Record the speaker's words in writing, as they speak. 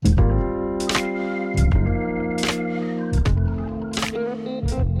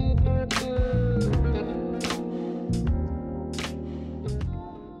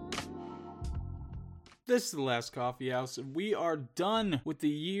This is The Last Coffee House, and we are done with the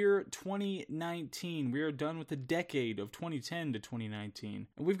year 2019. We are done with the decade of 2010 to 2019.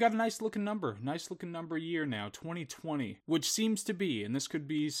 And we've got a nice looking number year now, 2020, which seems to be, and this could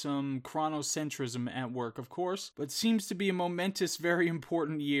be some chronocentrism at work, of course, but seems to be a momentous, very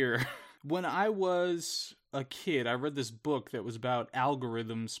important year. When I was a kid, I read this book that was about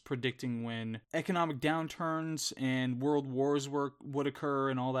algorithms predicting when economic downturns and world wars would occur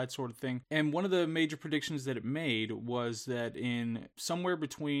and all that sort of thing. And one of the major predictions that it made was that in somewhere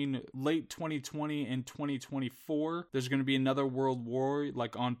between late 2020 and 2024, there's going to be another world war,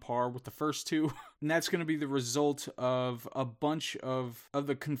 like on par with the first two. And that's going to be the result of a bunch of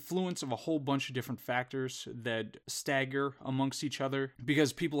the confluence of a whole bunch of different factors that stagger amongst each other,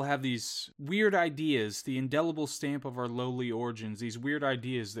 because people have these weird ideas, the indelible stamp of our lowly origins, these weird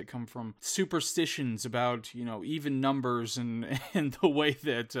ideas that come from superstitions about, even numbers and the way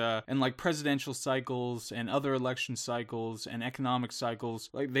that, and like presidential cycles and other election cycles and economic cycles,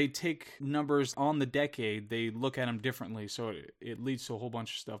 like they take numbers on the decade, they look at them differently, so it leads to a whole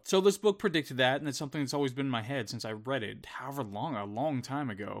bunch of stuff. So this book predicted that, and it's something that's always been in my head since I read it, a long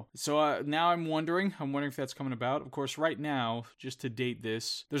time ago. So now I'm wondering if that's coming about. Of course, right now, just to date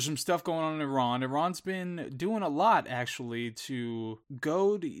this, there's some stuff going on in Iran. Iran's been doing a lot, actually, to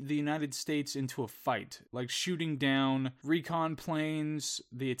goad the United States into a fight, like shooting down recon planes,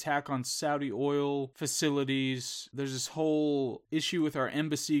 the attack on Saudi oil facilities. There's this whole issue with our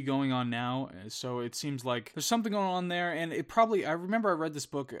embassy going on now, so it seems like there's something going on there, and I remember I read this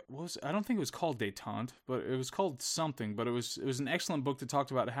book, I don't think it was called Détente, but it was called something, but it was an excellent book that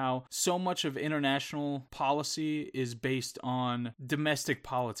talked about how so much of international policy is based on domestic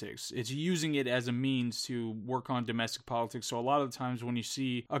politics. It's using it as a means to work on domestic politics. So a lot of the times when you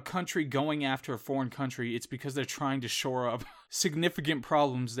see a country going after a foreign country, it's because they're trying to shore up significant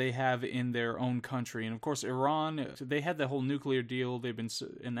problems they have in their own country. And of course, Iran, they had the whole nuclear deal,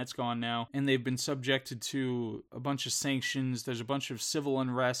 and that's gone now, and they've been subjected to a bunch of sanctions. There's a bunch of civil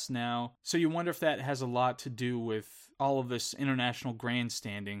unrest now. So you wonder if that has a lot to do with all of this international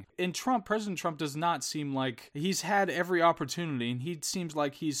grandstanding. And President Trump does not seem like he's had every opportunity, and he seems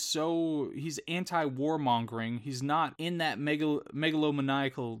like he's anti-warmongering. He's not in that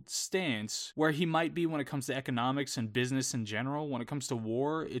megalomaniacal stance where he might be when it comes to economics and business in general. When it comes to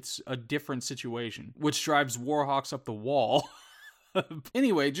war, it's a different situation, which drives war hawks up the wall.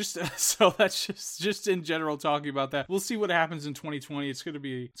 Anyway, so that's just in general talking about that. We'll see what happens in 2020. It's gonna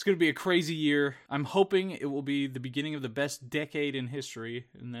be a crazy year. I'm hoping it will be the beginning of the best decade in history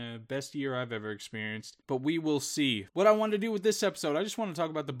and the best year I've ever experienced. But we will see. What I wanted to do with this episode, I just want to talk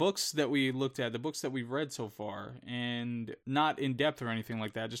about the books that we looked at, the books that we've read so far, and not in depth or anything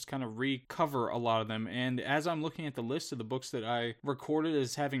like that. Just kind of recover a lot of them. And as I'm looking at the list of the books that I recorded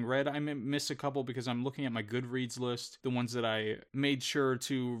as having read, I miss a couple because I'm looking at my Goodreads list, the ones that I made sure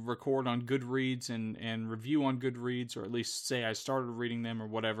to record on Goodreads and review on Goodreads, or at least say I started reading them or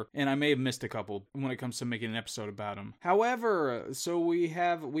whatever, and I may have missed a couple when it comes to making an episode about them. However, so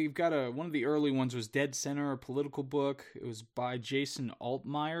we've got one of the early ones was Dead Center, a political book. It was by Jason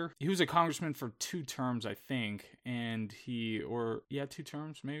Altmaier. He was a congressman for 2 terms, I think, and 2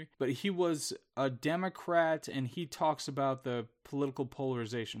 terms maybe, but he was a Democrat, and he talks about the political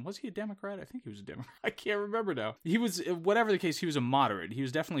polarization. Was he a Democrat? I think he was a Democrat. I can't remember now. He was, whatever the case, he was a moderate. He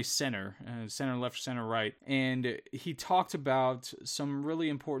was definitely center left, center right. And he talked about some really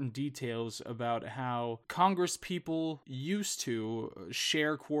important details about how Congress people used to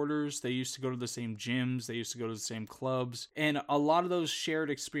share quarters. They used to go to the same gyms. They used to go to the same clubs. And a lot of those shared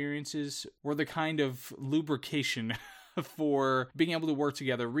experiences were the kind of lubrication for being able to work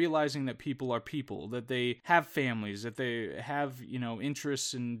together, realizing that people are people, that they have families, that they have,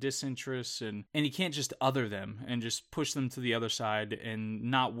 interests and disinterests, and you can't just other them and just push them to the other side and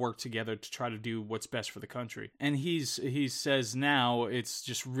not work together to try to do what's best for the country. And he says now it's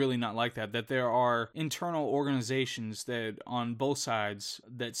just really not like that there are internal organizations that on both sides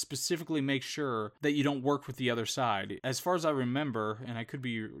that specifically make sure that you don't work with the other side. As far as I remember, and I could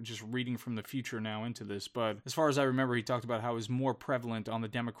be just reading from the future now into this, but as far as I remember, he talked about how it was more prevalent on the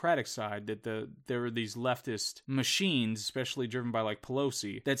Democratic side, that there were these leftist machines, especially driven by like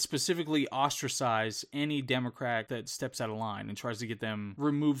Pelosi, that specifically ostracize any Democrat that steps out of line and tries to get them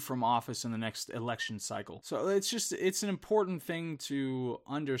removed from office in the next election cycle. So it's an important thing to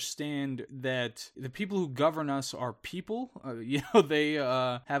understand that the people who govern us are people. They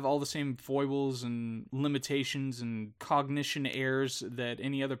have all the same foibles and limitations and cognition errors that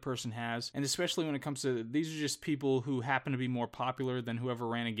any other person has. And especially when it comes to, these are just people who who happen to be more popular than whoever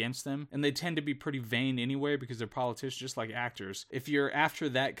ran against them. And they tend to be pretty vain anyway because they're politicians, just like actors. If you're after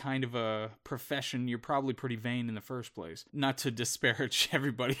that kind of a profession, you're probably pretty vain in the first place. Not to disparage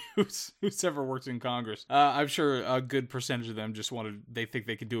everybody who's ever worked in Congress. I'm sure a good percentage of them just they think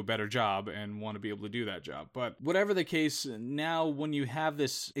they could do a better job and want to be able to do that job. But whatever the case, now when you have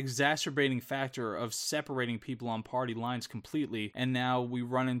this exacerbating factor of separating people on party lines completely, and now we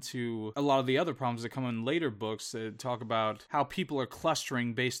run into a lot of the other problems that come in later books that talk about how people are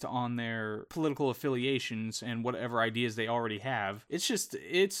clustering based on their political affiliations and whatever ideas they already have.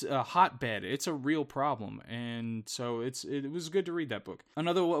 It's a hotbed. It's a real problem. And so it was good to read that book.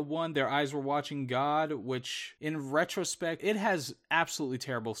 Another one, Their Eyes Were Watching God, which in retrospect, it has absolutely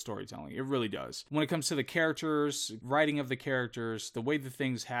terrible storytelling. It really does. When it comes to the characters, writing of the characters, the way that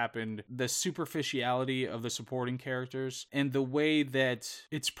things happened, the superficiality of the supporting characters, and the way that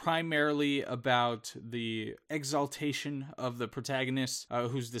it's primarily about the exaltation of the protagonist,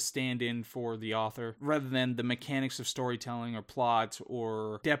 who's the stand-in for the author, rather than the mechanics of storytelling or plot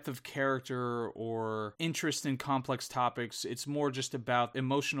or depth of character or interest in complex topics. It's more just about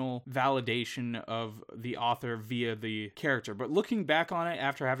emotional validation of the author via the character. But looking back on it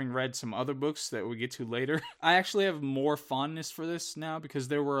after having read some other books that we get to later, I actually have more fondness for this now because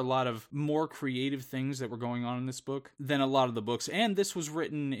there were a lot of more creative things that were going on in this book than a lot of the books. And this was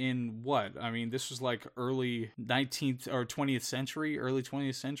written in what? I mean, this was like early 19th or 20th century, early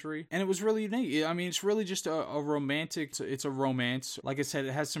 20th century. And it was really neat. I mean, it's really just a romantic, it's a romance. Like I said,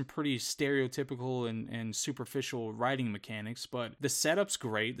 it has some pretty stereotypical and superficial writing mechanics, but the setup's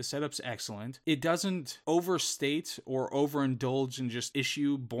great. The setup's excellent. It doesn't overstate or overindulge in just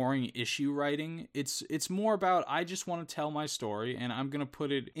boring issue writing. It's more about, I just want to tell my story and I'm going to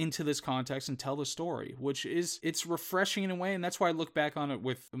put it into this context and tell the story, which it's refreshing in a way. And that's why I look back on it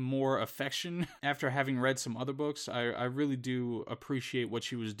with more affection after having read some other books. I really do appreciate what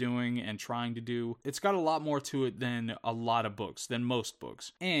she was doing and trying to do. It's got a lot more to it than a lot of books, than most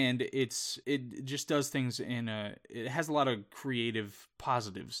books. And it just does things it has a lot of creative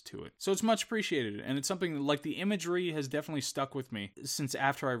positives to it. So it's much appreciated. And it's something like the imagery has definitely stuck with me since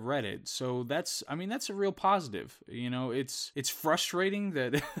after I read it. So that's a real positive. You know, it's frustrating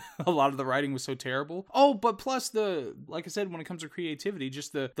that a lot of the writing was so terrible. Oh, but plus like I said, when it comes to creativity,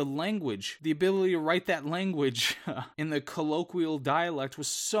 just the language, the ability to write that language in the colloquial dialect was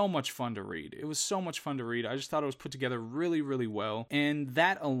so much fun to read. It was so much fun to read. I just thought it was put together really, really well. And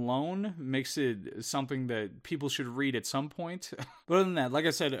that alone makes it something that people should read at some point. But other than that, like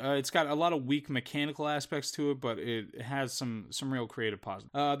I said, it's got a lot of weak mechanical aspects to it, but it has some real creative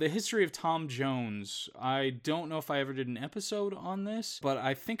positives. The History of Tom Jones. I don't know if I ever did an episode on this, but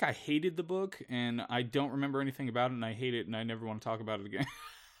I think I hated the book, and I don't remember anything about it, and I hate it, and I never want to talk about it again.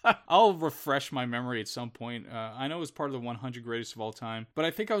 I'll refresh my memory at some point. I know it was part of the 100 greatest of all time, but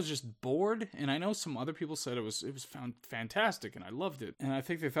I think I was just bored, and I know some other people said it was found fantastic, and I loved it. And I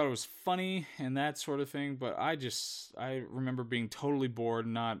think they thought it was funny and that sort of thing, but I remember being totally bored,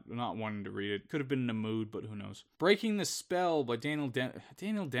 not wanting to read it. Could have been in a mood, but who knows. Breaking the Spell by Daniel Dennett.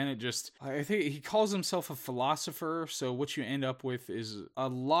 Daniel Dennett I think he calls himself a philosopher, so what you end up with is a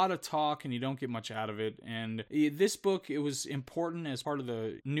lot of talk, and you don't get much out of it. And this book, it was important as part of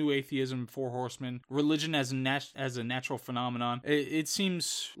the New Atheism, Four Horsemen, religion as a natural phenomenon. It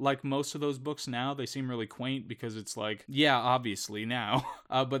seems like most of those books now, they seem really quaint because it's like, yeah, obviously now,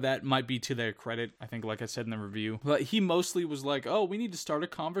 but that might be to their credit, I think, like I said in the review. But he mostly was like, oh, we need to start a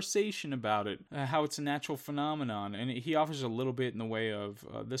conversation about it, how it's a natural phenomenon, and he offers a little bit in the way of,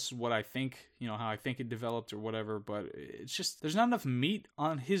 this is what I think, how I think it developed or whatever, but it's just, there's not enough meat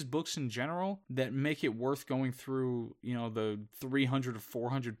on his books in general that make it worth going through, the 300 or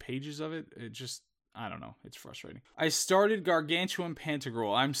 400 pages of it. It just, I don't know. It's frustrating. I started Gargantuan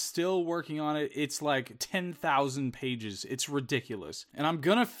Pantagruel. I'm still working on it. It's like 10,000 pages. It's ridiculous. And I'm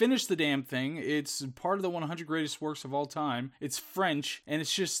gonna finish the damn thing. It's part of the 100 greatest works of all time. It's French, and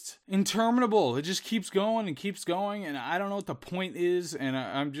it's just interminable. It just keeps going and keeps going, and I don't know what the point is, and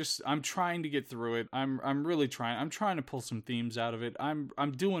I'm trying to get through it. I'm really trying. I'm trying to pull some themes out of it. I'm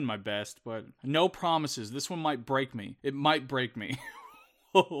doing my best, but no promises. This one might break me. It might break me.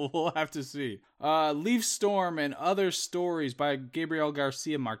 We'll have to see. Leaf Storm and Other Stories by Gabriel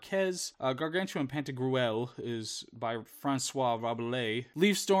Garcia Marquez. Gargantuan Pantagruel is by Francois Rabelais.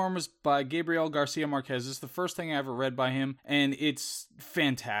 Leaf Storm is by Gabriel Garcia Marquez. It's the first thing I ever read by him, and it's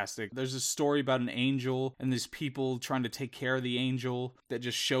fantastic. There's a story about an angel and these people trying to take care of the angel that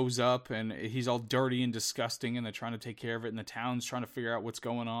just shows up, and he's all dirty and disgusting, and they're trying to take care of it, and the town's trying to figure out what's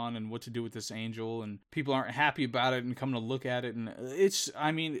going on and what to do with this angel, and people aren't happy about it and coming to look at it, and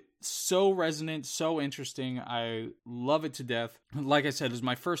so resonant, so interesting. I love it to death. Like I said, it was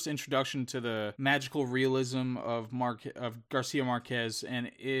my first introduction to the magical realism of Garcia Marquez, and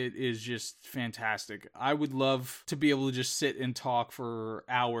it is just fantastic. I would love to be able to just sit and talk for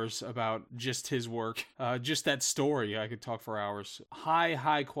hours about just his work. Just that story, I could talk for hours.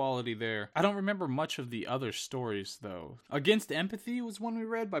 High quality there. I don't remember much of the other stories, though. Against Empathy was one we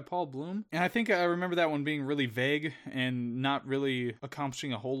read by Paul Bloom, and I think I remember that one being really vague and not really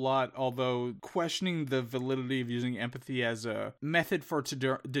accomplishing a whole lot, although questioning the validity of using empathy as a method for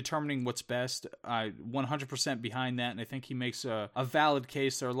determining what's best. I 100% behind that, and I think he makes a valid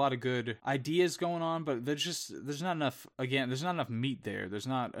case. There are a lot of good ideas going on, but there's not enough meat there. There's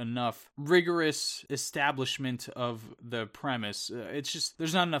not enough rigorous establishment of the premise. It's just,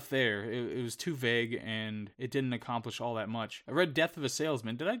 there's not enough there. It was too vague, and it didn't accomplish all that much. I read Death of a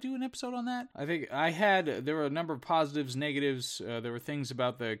Salesman. Did I do an episode on that? I think there were a number of positives, negatives. There were things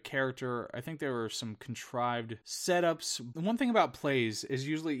about the character. I think there were some contrived setups. The one thing about plays is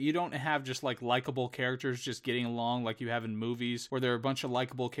usually you don't have just like likable characters just getting along like you have in movies, where there are a bunch of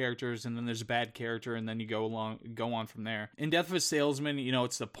likable characters and then there's a bad character and then you go on from there. In Death of a Salesman,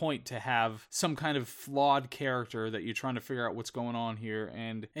 it's the point to have some kind of flawed character that you're trying to figure out what's going on here,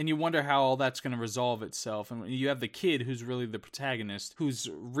 and you wonder how all that's going to resolve itself. And you have the kid who's really the protagonist, who's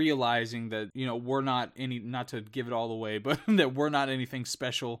realizing that we're not to give it all away, but that we're not anything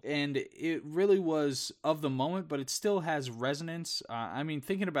special. And it really was of the moment, but it still has resonance.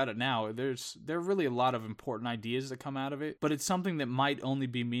 Thinking about it now, there are really a lot of important ideas that come out of it, but it's something that might only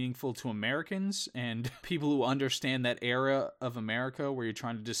be meaningful to Americans and people who understand that era of America where you're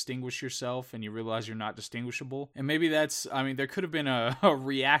trying to distinguish yourself and you realize you're not distinguishable. And maybe there could have been a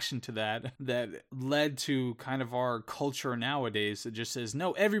reaction to that led to kind of our culture nowadays that just says,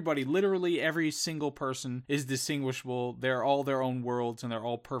 no, everybody, literally every single person is distinguishable. They're all their own worlds and they're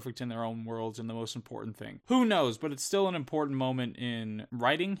all perfect in their own worlds, and the most important thing. Who knows? But it's still an important moment in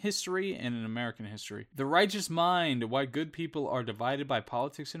writing history and in American history. The Righteous Mind, Why Good People Are Divided by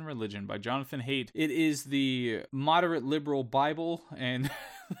Politics and Religion by Jonathan Haidt. It is the moderate liberal Bible, and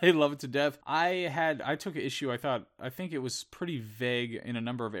they love it to death. I took an issue. I think it was pretty vague in a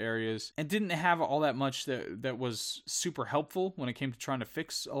number of areas and didn't have all that much that was super helpful when it came to trying to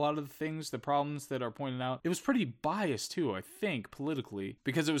fix a lot of the problems that are pointed out. It was pretty biased too, I think, politically,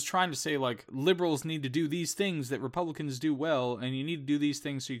 because it was trying to say like liberals need to do these things that Republicans do well, and you need to do these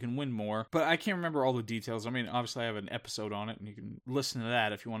things so you can win more. But I can't remember all the details. Obviously I have an episode on it and you can listen to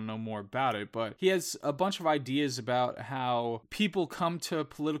that if you want to know more about it. But he has a bunch of ideas about how people come to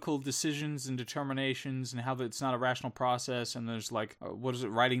political decisions and determinations and how it's not a rational process. And there's like,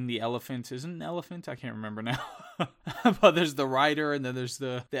 riding the elephant? Isn't an elephant? I can't remember now. But there's the rider and then there's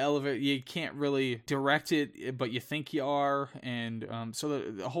the elephant. You can't really direct it, but you think you are. And so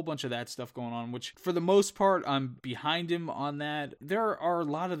a whole bunch of that stuff going on, which for the most part, I'm behind him on that. There are a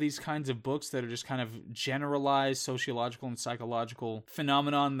lot of these kinds of books that are just kind of generalized sociological and psychological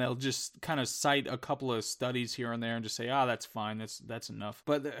phenomenon. They'll just kind of cite a couple of studies here and there and just say, that's fine. That's enough.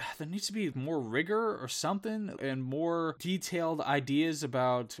 But there needs to be more rigor or something, and more detailed ideas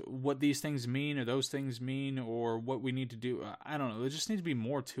about what these things mean or those things mean, or what we need to do. I don't know. There just needs to be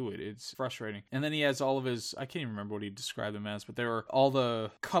more to it. It's frustrating. And then he has all of his, I can't even remember what he described them as, but there are all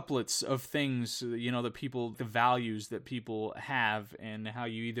the couplets of things, the values that people have, and how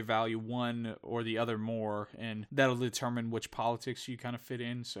you either value one or the other more, and that'll determine which politics you kind of fit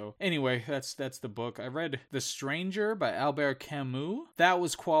in. So anyway, that's the book. I read The Stranger by Albert Camus. That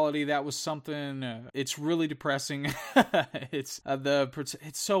was quality. That was something. It's really depressing. It's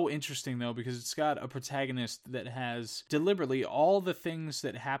so interesting though, because it's got a protagonist that has deliberately all the things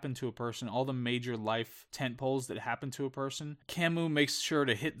that happen to a person, all the major life tentpoles that happen to a person. Camus makes sure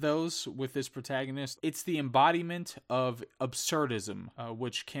to hit those with this protagonist. It's the embodiment of absurdism,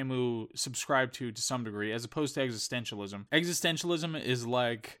 which Camus subscribed to some degree, as opposed to existentialism. Existentialism is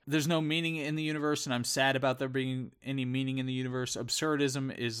like, there's no meaning in the universe and I'm sad about there being any meaning in the universe.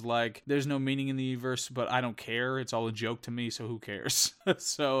 Absurdism is like, there's no meaning in the universe, but I don't care. It's all a joke to me, so who cares?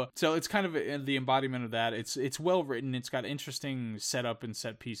 so it's kind of the embodiment of that. It's well written. It's got interesting setup and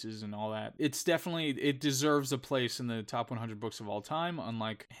set pieces and all that. It deserves a place in the top 100 books of all time,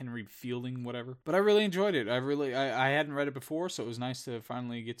 unlike Henry Fielding, whatever. But I really enjoyed it. I hadn't read it before, so it was nice to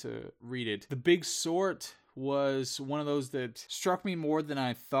finally get to read it. The Big Sort was one of those that struck me more than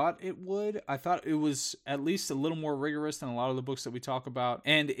I thought it would. I thought it was at least a little more rigorous than a lot of the books that we talk about.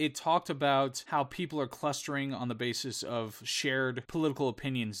 And it talked about how people are clustering on the basis of shared political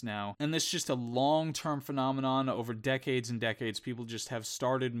opinions now. And this is just a long-term phenomenon over decades and decades. People just have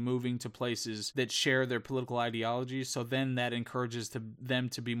started moving to places that share their political ideologies. So then that encourages them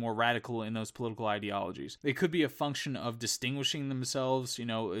to be more radical in those political ideologies. It could be a function of distinguishing themselves. You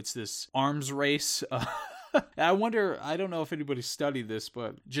know, it's this arms race. I wonder, I don't know if anybody studied this,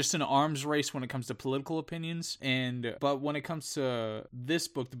 but just an arms race when it comes to political opinions. But when it comes to this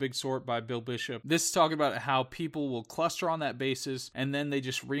book, The Big Sort by Bill Bishop, this is talking about how people will cluster on that basis and then they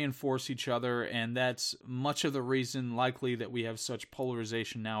just reinforce each other. And that's much of the reason likely that we have such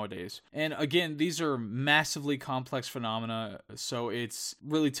polarization nowadays. And again, these are massively complex phenomena, so it's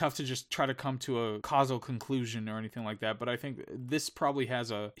really tough to just try to come to a causal conclusion or anything like that. But I think this probably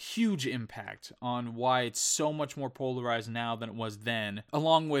has a huge impact on why it's so much more polarized now than it was then,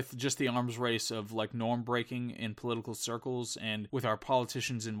 along with just the arms race of like norm breaking in political circles and with our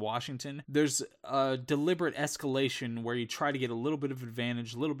politicians in Washington. There's a deliberate escalation where you try to get a little bit of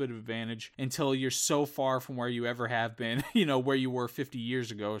advantage until you're so far from where you ever have been, you know, where you were 50 years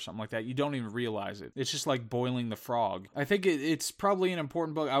ago or something like that. You don't even realize it. It's just like boiling the frog. I think it's probably an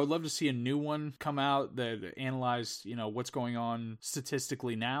important book. I would love to see a new one come out that analyzed, you know, what's going on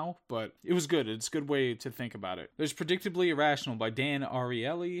statistically now, but it was good. It's a good way to think about it. There's Predictably Irrational by Dan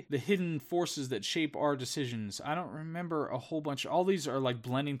Ariely. The Hidden Forces That Shape Our Decisions. I don't remember a whole bunch. All these are like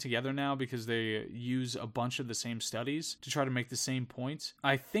blending together now because they use a bunch of the same studies to try to make the same points.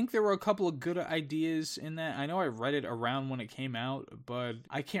 I think there were a couple of good ideas in that. I know I read it around when it came out, but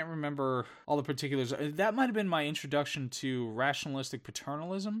I can't remember all the particulars. That might have been my introduction to rationalistic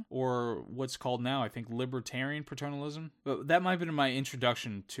paternalism, or what's called now, I think, libertarian paternalism. But that might have been my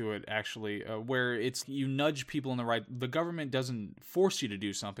introduction to it, actually, where it's you nudge people in the government doesn't force you to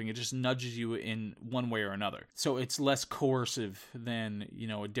do something, it just nudges you in one way or another. So it's less coercive than, you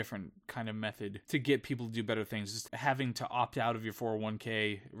know, a different kind of method to get people to do better things. Just having to opt out of your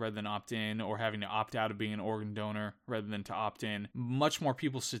 401k rather than opt in, or having to opt out of being an organ donor rather than to opt in. Much more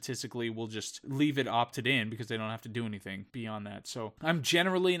people statistically will just leave it opted in because they don't have to do anything beyond that. So I'm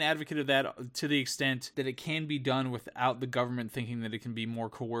generally an advocate of that to the extent that it can be done without the government thinking that it can be more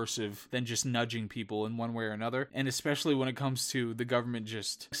coercive than just nudging people in one way or another. And especially when it comes to the government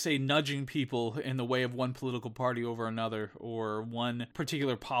just, say, nudging people in the way of one political party over another, or one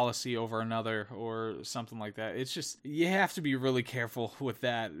particular policy over another, or something like that. It's just, you have to be really careful with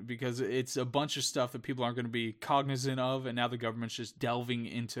that because it's a bunch of stuff that people aren't going to be cognizant of, and now the government's just delving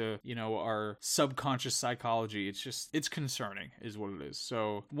into, you know, our subconscious psychology. It's concerning is what it is.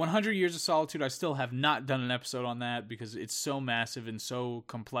 So 100 Years of Solitude, I still have not done an episode on that because it's so massive and so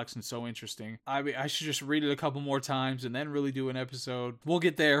complex and so interesting. I should just read it a couple more times and then really do an episode. We'll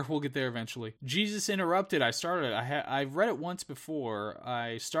get there eventually. Jesus Interrupted, I've read it once before.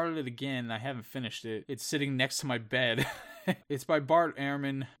 I started it again. I haven't finished it. It's sitting next to my bed. It's by Bart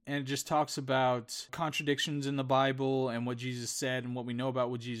Ehrman, and it just talks about contradictions in the Bible and what Jesus said and what we know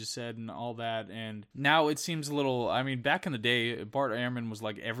about what Jesus said and all that. And now it seems a little, I mean, back in the day, Bart Ehrman was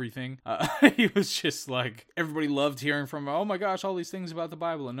like everything. He was just like, everybody loved hearing from him. Oh my gosh, all these things about the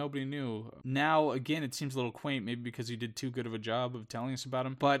Bible, and nobody knew. Now, again, it seems a little quaint, maybe because he did too good of a job of telling us about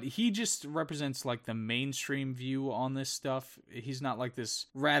him. But he just represents like the mainstream view on this stuff. He's not like this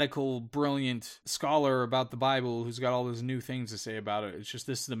radical, brilliant scholar about the Bible who's got all these new things to say about it. It's just,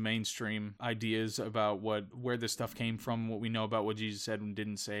 this is the mainstream ideas about where this stuff came from, what we know about what Jesus said and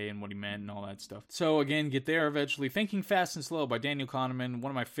didn't say, and what he meant and all that stuff. So again, get there eventually. Thinking Fast and Slow by Daniel Kahneman, one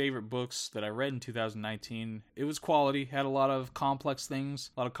of my favorite books that I read in 2019. It was quality, had a lot of complex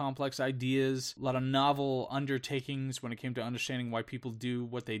things, a lot of complex ideas, a lot of novel undertakings when it came to understanding why people do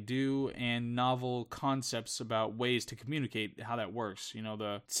what they do, and novel concepts about ways to communicate how that works. You know,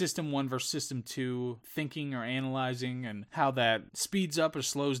 the system 1 versus system 2 thinking or analyzing, and how that speeds up or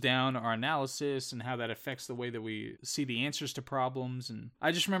slows down our analysis, and how that affects the way that we see the answers to problems. And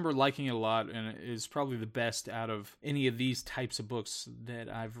I just remember liking it a lot, and it is probably the best out of any of these types of books that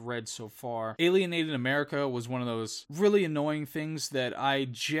I've read so far. Alienated America was one of those really annoying things that I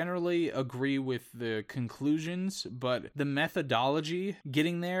generally agree with the conclusions, but the methodology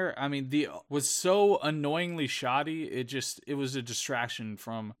getting there, I mean, was so annoyingly shoddy. It was a distraction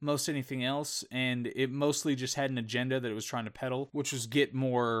from most anything else, and it mostly just had an agenda that that it was trying to peddle, which was get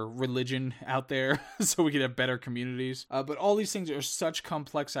more religion out there so we could have better communities. But all these things are such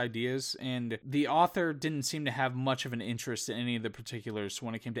complex ideas, and the author didn't seem to have much of an interest in any of the particulars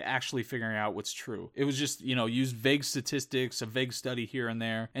when it came to actually figuring out what's true. It was just, use vague statistics, a vague study here and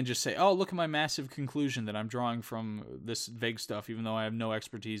there, and just say, oh, look at my massive conclusion that I'm drawing from this vague stuff, even though I have no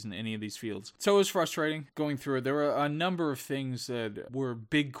expertise in any of these fields. So it was frustrating going through it. There were a number of things that were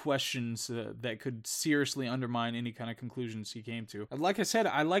big questions that could seriously undermine any kind of conclusions he came to. Like I said,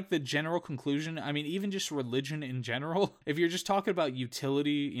 I like the general conclusion. I mean, even just religion in general, if you're just talking about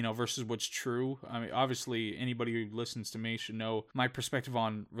utility, versus what's true, I mean, obviously anybody who listens to me should know my perspective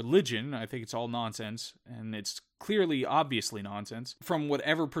on religion. I think it's all nonsense, and it's clearly, obviously nonsense. From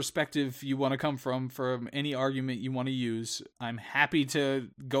whatever perspective you want to come from any argument you want to use, I'm happy to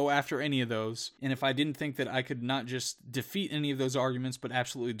go after any of those. And if I didn't think that I could not just defeat any of those arguments, but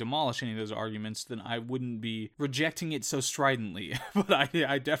absolutely demolish any of those arguments, then I wouldn't be rejecting it so stridently. But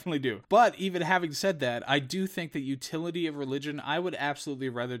I definitely do. But even having said that, I do think that utility of religion, I would absolutely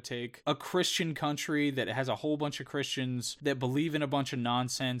rather take a Christian country that has a whole bunch of Christians that believe in a bunch of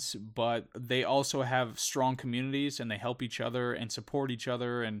nonsense, but they also have strong communities and they help each other and support each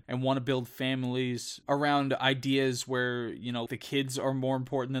other and want to build families around ideas where, the kids are more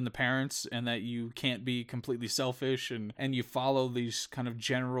important than the parents, and that you can't be completely selfish, and you follow these kind of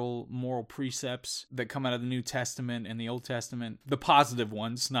general moral precepts that come out of the New Testament and the Old Testament, the positive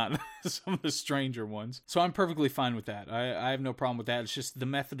ones, not some of the stranger ones. So I'm perfectly fine with that. I have no problem with that. It's just the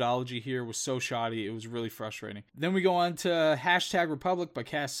methodology here was so shoddy, it was really frustrating. Then we go on to #Republic by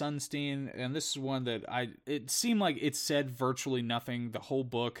Cass Sunstein, and this is one that it seemed like it said virtually nothing the whole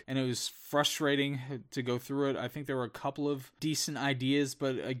book, and it was frustrating to go through it. I think there were a couple of decent ideas,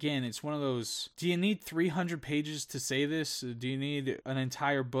 but again, it's one of those, do you need 300 pages to say this? Do you need an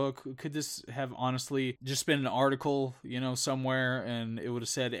entire book? Could this have honestly just been an article, somewhere, and it would have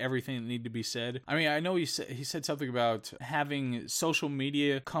said everything that needed to be said? I mean, I know he said something about having social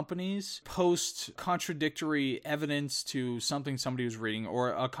media companies post contradictory evidence to something somebody was reading, or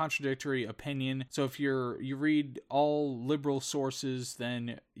a contradictory opinion. So if you read all liberal sources,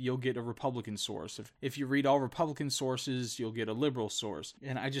 then you'll get a Republican source. If you read all Republican sources, you'll get a liberal source.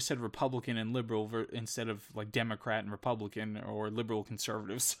 And I just said Republican and liberal instead of like Democrat and Republican or liberal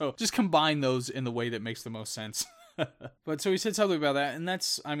conservative. So just combine those in the way that makes the most sense. But so he said something about that, and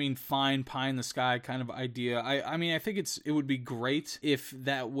that's, fine, pie in the sky kind of idea. I think it would be great if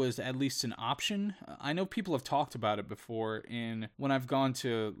that was at least an option. I know people have talked about it before, and when I've gone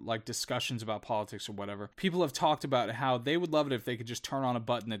to like discussions about politics or whatever, people have talked about how they would love it if they could just turn on a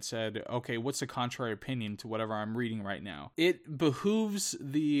button that said, okay, what's the contrary opinion to whatever I'm reading right now? It behooves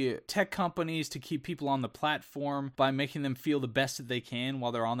the tech companies to keep people on the platform by making them feel the best that they can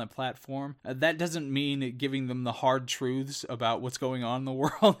while they're on that platform. That doesn't mean giving them the hard truths about what's going on in the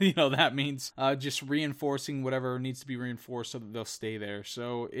world. That means just reinforcing whatever needs to be reinforced so that they'll stay there.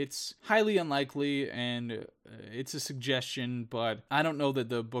 So it's highly unlikely, and it's a suggestion, but I don't know that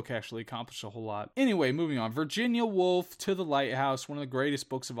the book actually accomplished a whole lot. Anyway, moving on. Virginia Woolf, To the Lighthouse, one of the greatest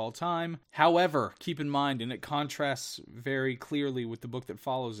books of all time. However, keep in mind, and it contrasts very clearly with the book that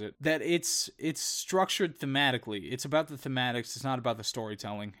follows it, that it's structured thematically. It's about the thematics. It's not about the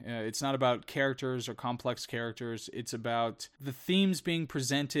storytelling. It's not about characters or complex characters. It's about the themes being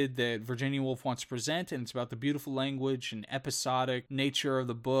presented that Virginia Woolf wants to present, and it's about the beautiful language and episodic nature of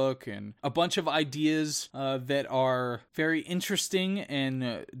the book, and a bunch of ideas that are very interesting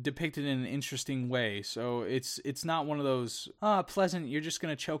and depicted in an interesting way. So it's not one of those pleasant, you're just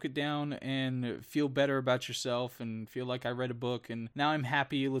going to choke it down and feel better about yourself and feel like I read a book and now I'm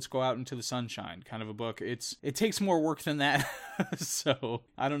happy, let's go out into the sunshine kind of a book. It takes more work than that. So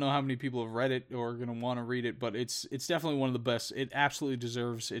I don't know how many people have read it or are going to want to read it, but it's definitely one of the best. It absolutely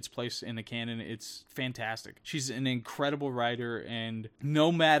deserves its place in the canon. It's fantastic. She's an incredible writer, and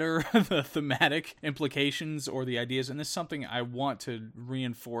no matter the thematic implications or the ideas, and this is something I want to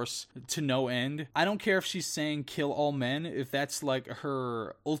reinforce to no end, I don't care if she's saying kill all men, if that's like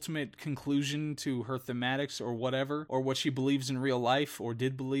her ultimate conclusion to her thematics or whatever, or what she believes in real life or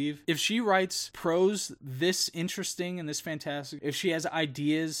did believe. If she writes prose this interesting and this fantastic, if she has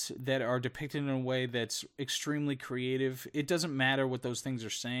ideas that are depicted in a way that's extremely creative, it doesn't matter what those things are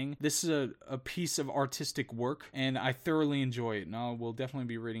saying. This is a piece of artistic work, and I thoroughly enjoy it, and I will definitely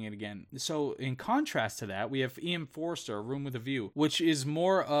be reading it again. So in contrast to that, we have E.M. Forster, A Room with a View, which is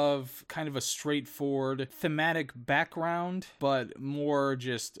more of kind of a straightforward thematic background, but more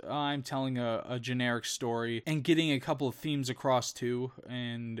just I'm telling a generic story and getting a couple of themes across too,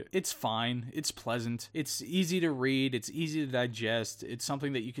 and it's fine. It's pleasant. It's easy to read. It's easy to digest. It's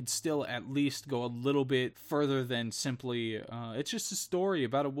something that you could still at least go a little bit further further than simply, it's just a story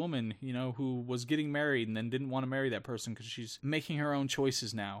about a woman, who was getting married and then didn't want to marry that person because she's making her own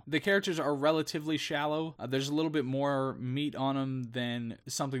choices now. The characters are relatively shallow. There's a little bit more meat on them than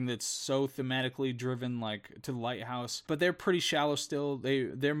something that's so thematically driven like To the Lighthouse, but they're pretty shallow still.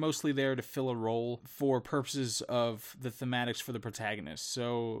 They're mostly there to fill a role for purposes of the thematics for the protagonist.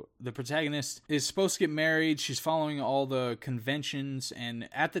 So the protagonist is supposed to get married. She's following all the conventions, and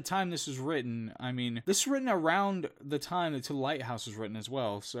at the time this was written, this was written around the time that To the Lighthouse was written as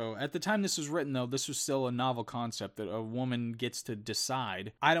well. So at the time this was written, though, this was still a novel concept that a woman gets to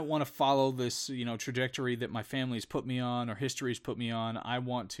decide, I don't want to follow this, trajectory that my family's put me on or history's put me on. I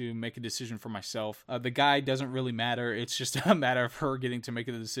want to make a decision for myself. The guy doesn't really matter. It's just a matter of her getting to make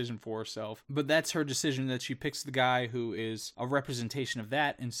a decision for herself. But that's her decision, that she picks the guy who is a representation of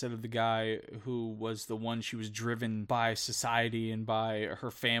that instead of the guy who was the one she was driven by society and by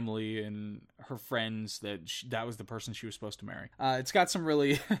her family and her friends, that was the person she was supposed to marry. It's got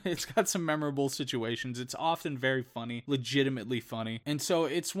some memorable situations. It's often very funny, legitimately funny. And so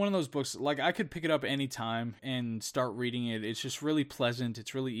it's one of those books, like, I could pick it up anytime and start reading it. It's just really pleasant.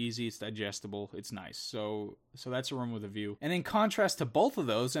 It's really easy. It's digestible. It's nice. So that's A Room with a View. And in contrast to both of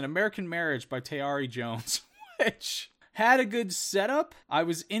those, An American Marriage by Tayari Jones, which had a good setup. I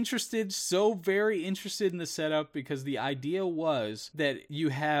was very interested in the setup, because the idea was that you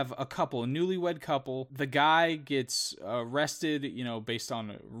have a newlywed couple. The guy gets arrested, based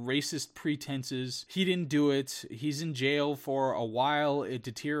on racist pretenses. He didn't do it. He's in jail for a while. It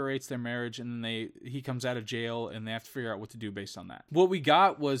deteriorates their marriage, and then he comes out of jail, and they have to figure out what to do based on that. What we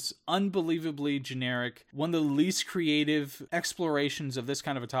got was unbelievably generic, one of the least creative explorations of this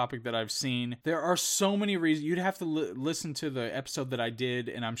kind of a topic that I've seen. There are so many reasons. You'd have to listen to the episode that I did,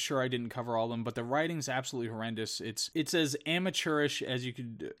 and I'm sure I didn't cover all of them, but the writing's absolutely horrendous. It's as amateurish as you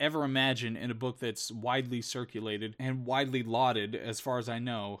could ever imagine in a book that's widely circulated and widely lauded, as far as I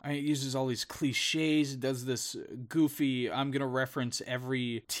know. It uses all these cliches. It does this goofy, I'm gonna reference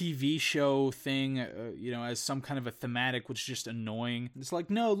every TV show thing, as some kind of a thematic, which is just annoying. It's like,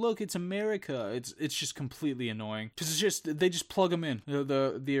 no, look, it's America. It's just completely annoying. Because they just plug them in.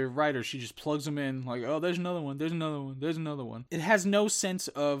 The writer, she just plugs them in, like, oh, there's another one. There's another one. It has no sense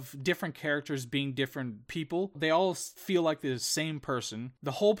of different characters being different people. They all feel like the same person.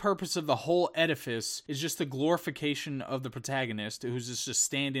 The whole purpose of the whole edifice is just the glorification of the protagonist, who's just a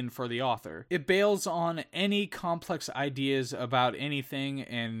stand-in for the author. It bails on any complex ideas about anything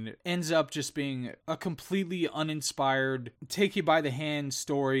and ends up just being a completely uninspired, take you by the hand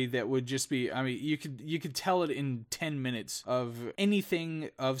story that would just be, you could tell it in 10 minutes of anything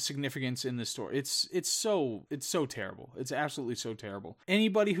of significance in the story. It's so terrible. It's absolutely so terrible.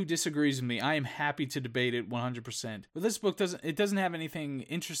 Anybody who disagrees with me, I am happy to debate it 100%. But this book doesn't have anything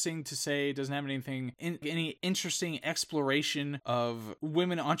interesting to say. It doesn't have any interesting exploration of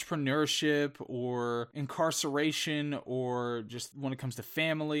women entrepreneurship or incarceration, or just when it comes to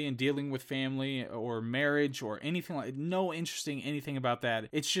family and dealing with family or marriage or anything like. No interesting anything about that.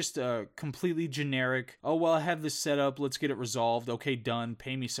 It's just a completely generic, oh, well, I have this set up, let's get it resolved, okay, done,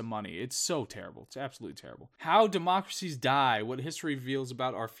 pay me some money. It's so terrible. It's absolutely terrible. How Democracies Die, What History Reveals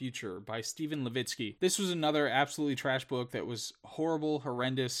About Our Future by Stephen Levitsky. This was another absolutely trash book that was horrible,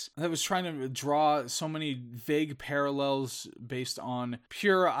 horrendous, that was trying to draw so many vague parallels based on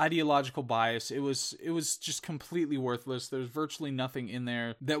pure ideological bias. It was just completely worthless. There's virtually nothing in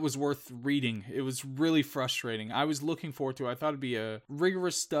there that was worth reading. It was really frustrating. I was looking forward to it. I thought it'd be a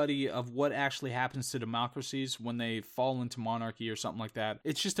rigorous study of what actually happens to democracies when they fall into monarchy or something like that.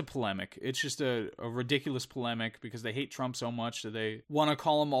 It's just a polemic. It's just a ridiculous polemic, because they hate Trump so much that they want to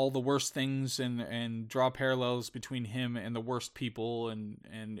call him all the worst things and draw parallels between him and the worst people, and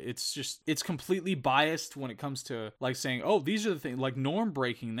it's completely biased when it comes to, like, saying, oh, these are the things, like norm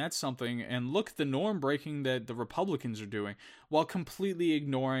breaking, that's something, and look at the norm breaking that the Republicans are doing, while completely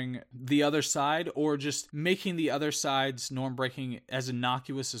ignoring the other side, or just making the other side's norm breaking as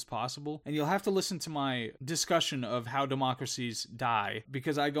innocuous as possible. And you'll have to listen to my discussion of How Democracies Die,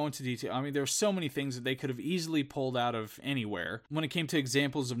 because I go into detail. There are so many things that they could have easily pulled out of anywhere when it came to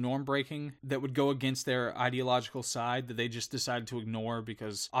examples of norm breaking that would go against their ideological side, that they just decided to ignore,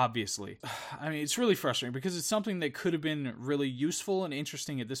 because obviously, it's really frustrating, because it's something that could have been really useful and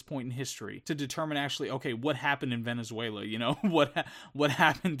interesting at this point in history to determine actually, okay, what happened in Venezuela, what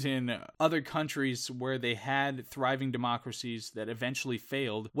happened in other countries where they had thriving democracies that eventually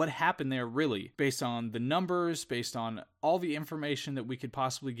failed. What happened there really, based on the numbers, based on all the information that we could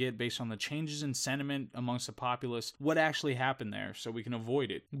possibly get, based on the changes in sentiment amongst the populace what actually happened there so we can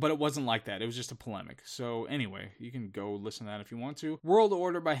avoid it. But it wasn't like that. It was just a polemic. So anyway, you can go listen to that if you want to. World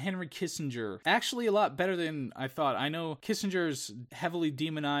Order by Henry Kissinger. Actually a lot better than I thought. I know Kissinger's heavily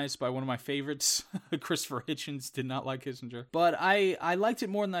demonized by one of my favorites. Christopher Hitchens did not like Kissinger. But I liked it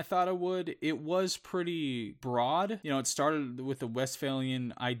more than I thought I would. It was pretty broad. You know, it started with the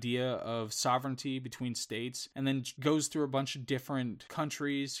Westphalian idea of sovereignty between states and then goes through a bunch of different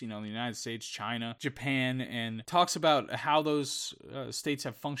countries, you know, the United States, China, Japan, and talks about how those states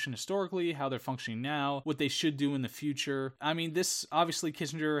have functioned historically, how they're functioning now, what they should do in the future. I mean, this, obviously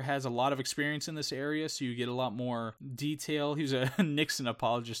Kissinger has a lot of experience in this area, so you get a lot more detail. He was a Nixon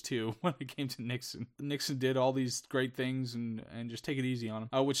apologist too when it came to Nixon. Nixon did all these great things and just take it easy on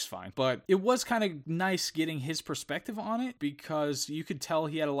him, which is fine. But it was kind of nice getting his perspective on it because you could tell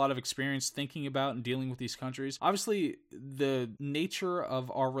he had a lot of experience thinking about and dealing with these countries. Obviously, the nature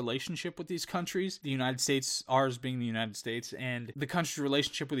of our relationship with these countries, the United States, ours being the United States, and the country's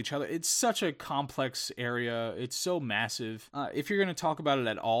relationship with each other, it's such a complex area. It's so massive. If you're going to talk about it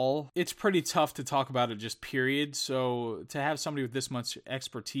at all, it's pretty tough to talk about it just period. So to have somebody with this much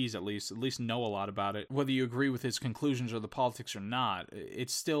expertise at least know a lot about it, whether you agree with his conclusions or the politics or not,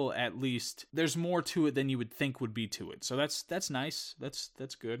 it's still at least, there's more to it than you would think would be to it. So that's nice.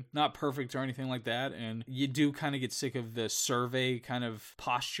 That's good. Not perfect or anything like that. And you do kind of get sick of the survey kind of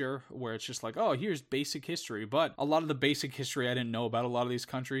posture where it's just like, oh, here's basic history. But a lot of the basic history I didn't know about a lot of these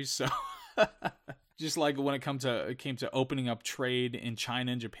countries. So just like when it came to opening up trade in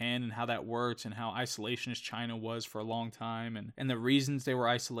China and Japan and how that worked and how isolationist China was for a long time and the reasons they were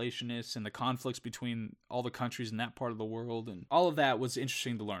isolationists and the conflicts between all the countries in that part of the world, and all of that was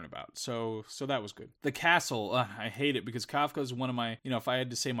interesting to learn about. So that was good. The Castle, I hate it because Kafka is one of my, you know, if I had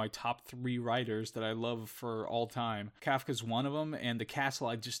to say my top 3 writers that I love for all time, Kafka's one of them, and The Castle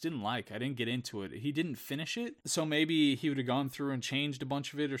I just didn't like. I didn't get into it. He didn't finish it, so maybe he would have gone through and changed a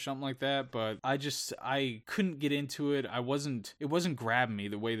bunch of it or something like that, but I couldn't get into it. It wasn't grabbing me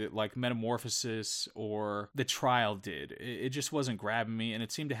the way that like Metamorphosis or The Trial did. It just wasn't grabbing me, and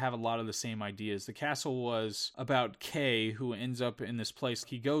it seemed to have a lot of the same ideas. The Castle was about Kay, who ends up in this place.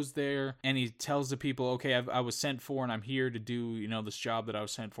 He goes there and he tells the people, okay, I was sent for and I'm here to do, you know, this job that I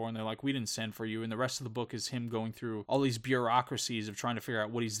was sent for. And they're like, we didn't send for you. And the rest of the book is him going through all these bureaucracies of trying to figure out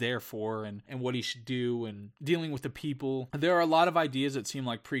what he's there for and what he should do and dealing with the people. There are a lot of ideas that seem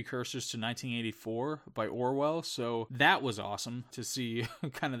like precursors to 1984 by Orwell. So that was awesome to see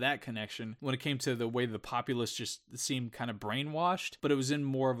kind of that connection when it came to the way the populace just seemed kind of brainwashed, but it was in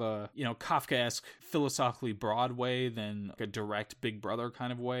more of a, you know, Kafkaesque, philosophically broad way than like a direct Big Brother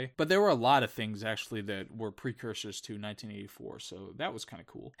kind of way. But there were a lot of things actually that were precursors to 1984, so that was kind of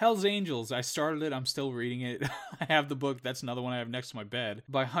cool. Hell's Angels, I started it, I'm still reading it. I have the book, that's another one I have next to my bed,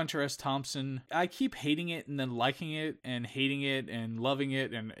 by Hunter S. Thompson. I keep hating it and then liking it and hating it and loving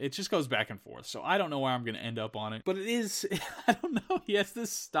it, and it just goes back and forth. So I don't know where I'm going to end up on it, but it is, I don't know, he has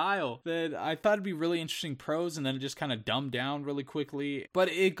this style that I thought it'd be really interesting prose, and then it just kind of dumbed down really quickly. But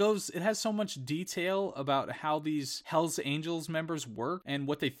it has so much detail about how these Hell's Angels members work and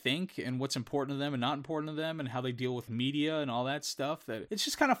what they think and what's important to them and not important to them and how they deal with media and all that stuff, that it's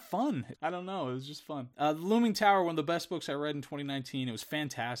just kind of fun. I don't know, it was just fun. The Looming Tower, one of the best books I read in 2019. It was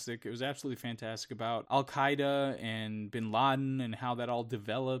fantastic. It was absolutely fantastic about Al-Qaeda and Bin Laden and how that all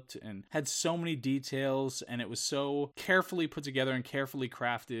developed, and had so many details, and it was so carefully put together and carefully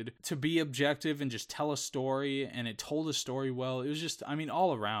crafted to be objective and just tell a story, and it told a story well. It was just, I mean,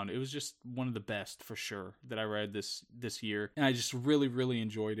 all around, it was just one of the best for sure that I read this year, and I just really, really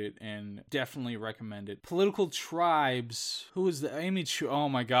enjoyed it and definitely recommend it. Political Tribes, who was the Amy oh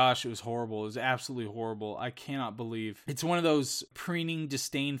my gosh, it was horrible. It was absolutely horrible. I cannot believe it's one of those preening,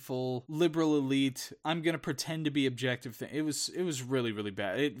 disdainful, liberal elite, I'm gonna pretend to be objective thing. It was really, really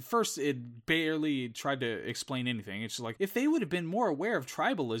bad. It barely tried to explain anything. It's just like, if they would have been more aware of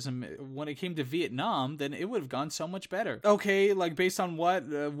tribalism when it came to Vietnam, then it would have gone so much better. Okay, like based on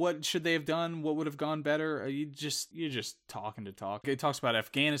what should they have done? What would have gone better? You're just talking to talk. It talks about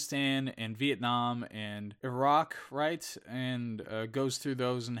Afghanistan and Vietnam and Iraq, right? And goes through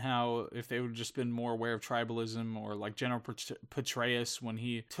those and how if they would have just been more aware of tribalism, or like General Petraeus when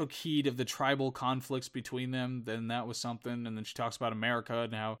he took heed of the tribal conflicts between them, then that was something. And then she talks about America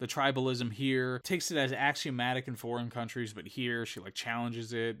and how the tribalism here takes it as axiomatic in foreign countries, but here she like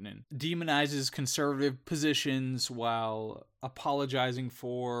challenges it and demonizes conservative positions while apologizing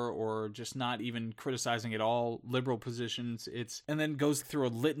for or just not even criticizing at all liberal positions. And then goes through a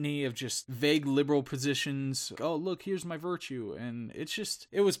litany of just vague liberal positions. Oh, look, here's my virtue. And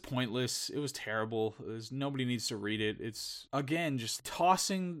it was pointless. It was terrible. Nobody needs to read it. It's, again, just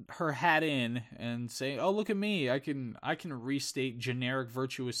tossing her hat in and saying, oh, look at me. I can restate generic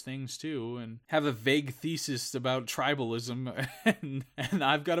virtuous things too, and have a vague thesis about tribalism. and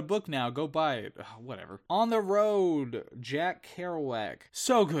I've got a book now. Go buy it. Whatever. On the Road, Jack Kerouac.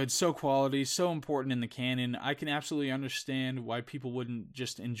 So good, so quality, so important in the canon. I can absolutely understand why people wouldn't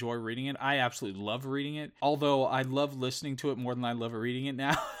just enjoy reading it. I absolutely love reading it, although I love listening to it more than I love reading it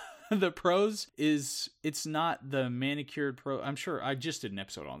now. The prose it's not the manicured prose. I'm sure I just did an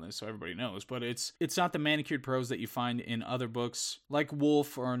episode on this, so everybody knows, but it's not the manicured prose that you find in other books like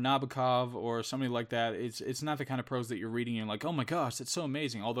Woolf or Nabokov or somebody like that. It's not the kind of prose that you're reading and you're like, oh my gosh, that's so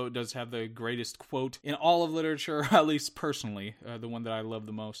amazing. Although it does have the greatest quote in all of literature, at least personally, the one that I love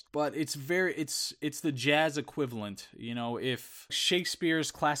the most. But it's the jazz equivalent. You know, if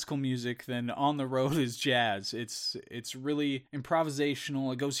Shakespeare's classical music, then On the Road is jazz. It's really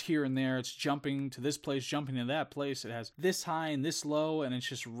improvisational. It goes here and there. It's jumping to this place, jumping to that place. It has this high and this low, and it's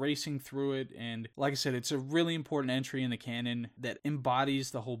just racing through it. And like I said, it's a really important entry in the canon that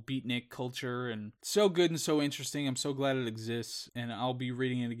embodies the whole beatnik culture, and so good and so interesting. I'm so glad it exists, and I'll be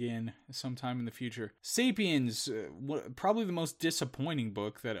reading it again sometime in the future. Sapiens, probably the most disappointing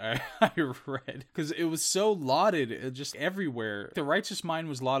book that I read, because it was so lauded just everywhere. The Righteous Mind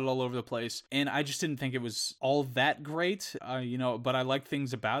was lauded all over the place, and I just didn't think it was all that great, but I liked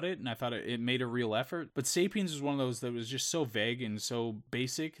things about it, and I thought it made a real effort. But Sapiens was one of those that was just so vague and so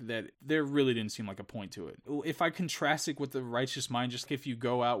basic that there really didn't seem like a point to it. If I contrast it with The Righteous Mind, just if you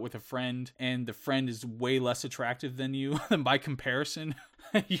go out with a friend and the friend is way less attractive than you, then by comparison,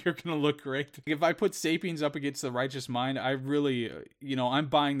 you're gonna look great. If I put Sapiens up against The Righteous Mind, I really, I'm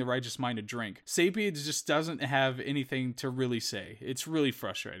buying The Righteous Mind a drink. Sapiens just doesn't have anything to really say. It's really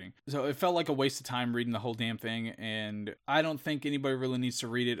frustrating. So it felt like a waste of time reading the whole damn thing, and I don't think anybody really needs to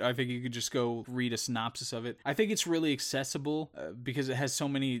read it. I think you could just go read a synopsis of it. I think it's really accessible because it has so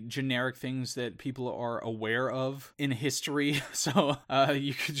many generic things that people are aware of in history. So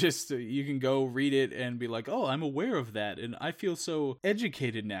you can go read it and be like, oh, I'm aware of that, and I feel so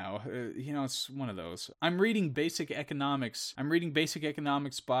educated now. It's one of those. I'm reading Basic Economics.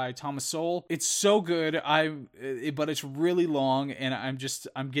 By Thomas Sowell. It's so good. But it's really long, and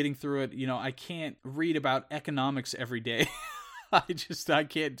I'm getting through it. I can't read about economics every day. I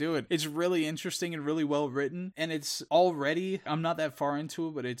can't do it. It's really interesting and really well written, and I'm not that far into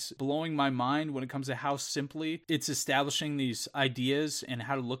it, but it's blowing my mind when it comes to how simply it's establishing these ideas and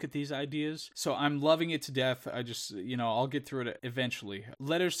how to look at these ideas. So I'm loving it to death. I'll get through it eventually.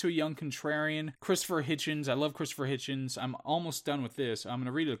 Letters to a Young Contrarian, Christopher Hitchens. I love Christopher Hitchens. I'm almost done with this. I'm going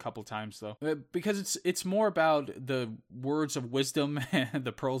to read it a couple times though, because it's more about the words of wisdom and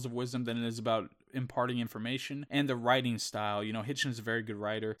the pearls of wisdom than it is about imparting information, and the writing style. Hitchens is a very good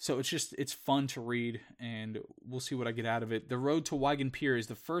writer, so it's fun to read, and we'll see what I get out of it. The Road to Wigan Pier is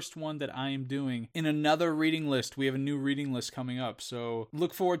the first one that I am doing in another reading list. We have a new reading list coming up, so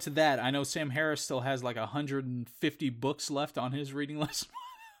look forward to that. I know Sam Harris still has like 150 books left on his reading list.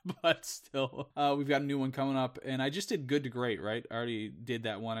 But still, we've got a new one coming up, and I just did Good to Great, right? I already did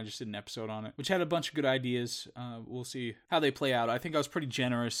that one. I just did an episode on it, which had a bunch of good ideas. We'll see how they play out. I think I was pretty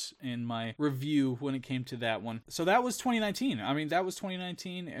generous in my review when it came to that one. So that was 2019.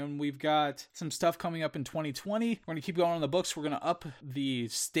 And we've got some stuff coming up in 2020. We're going to keep going on the books. We're going to up the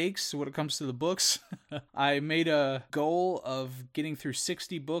stakes when it comes to the books. I made a goal of getting through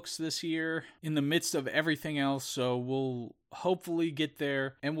 60 books this year in the midst of everything else, so we'll hopefully get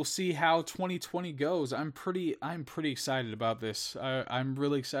there, and we'll see how 2020 goes. I'm pretty excited about this. I'm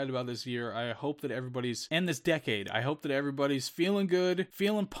really excited about this year. I hope that everybody's, and this decade, I hope that everybody's feeling good,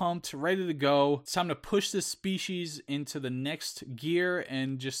 feeling pumped, ready to go. It's time to push this species into the next gear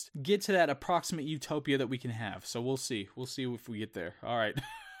and just get to that approximate utopia that we can have. So we'll see if we get there. All right.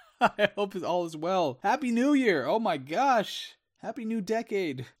 I hope all is well. Happy New Year. Oh my gosh. Happy new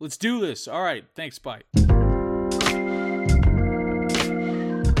decade. Let's do this. All right. Thanks. Bye.